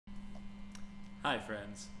Hi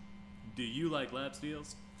friends, do you like lap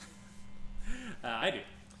steels? I do.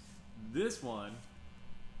 This one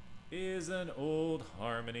is an old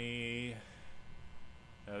Harmony.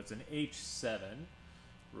 It's an H7,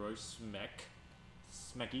 Roy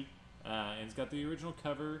Smecky, and it's got the original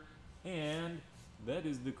cover, and that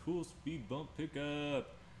is the cool speed bump pickup.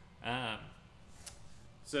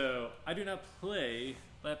 So I do not play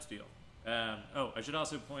lap steel. Oh, I should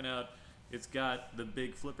also point out it's got the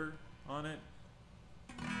big flipper on it.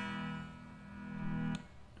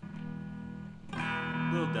 A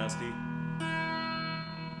little dusty.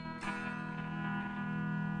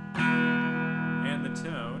 And the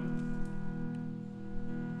tone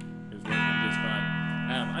is working just fine.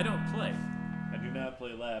 I don't play. I do not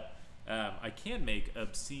play lap. I can make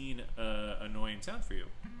obscene, annoying sound for you.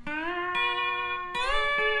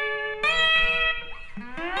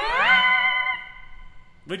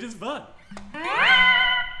 Which is fun.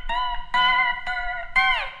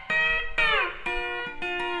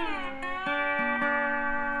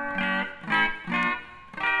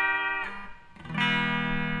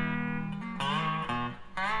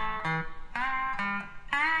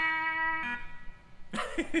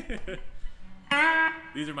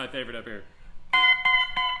 These are my favorite up here.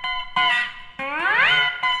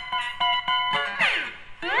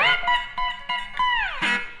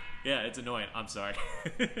 Yeah, it's annoying. I'm sorry.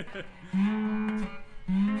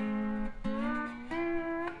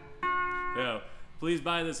 So, please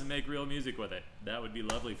buy this and make real music with it. That would be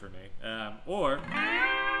lovely for me. Or,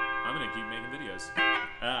 I'm gonna keep making videos.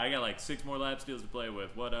 I got like 6 more lap steels to play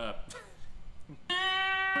with. What up?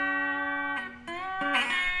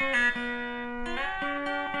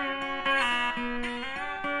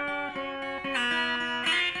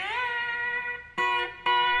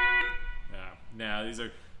 Now, these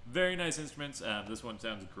are very nice instruments. This one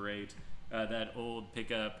sounds great. That old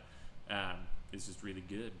pickup is just really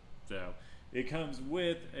good. So it comes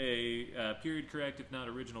with a period correct, if not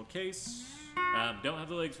original case. Don't have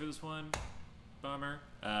the legs for this one. Bummer.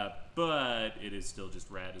 But it is still just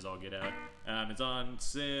rad as all get out. It's on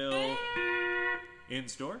sale in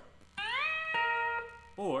store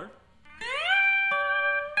or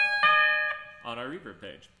on our Reverb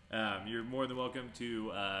page. You're more than welcome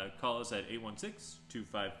to call us at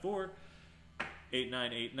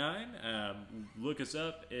 816-254-8989. Look us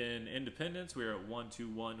up in Independence. We're at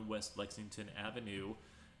 121 West Lexington Avenue.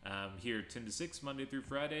 Here 10 to 6 Monday through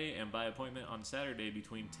Friday, and by appointment on Saturday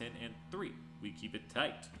between 10 and 3. We keep it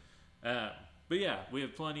tight. But yeah, we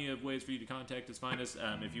have plenty of ways for you to contact us, find us.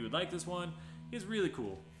 If you would like this one, it's really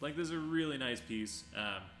cool. Like, this is a really nice piece.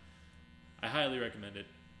 I highly recommend it.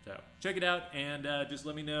 So check it out, and just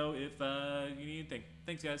let me know if you need anything.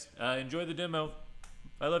 Thanks, guys. Enjoy the demo.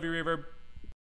 I love your Reverb.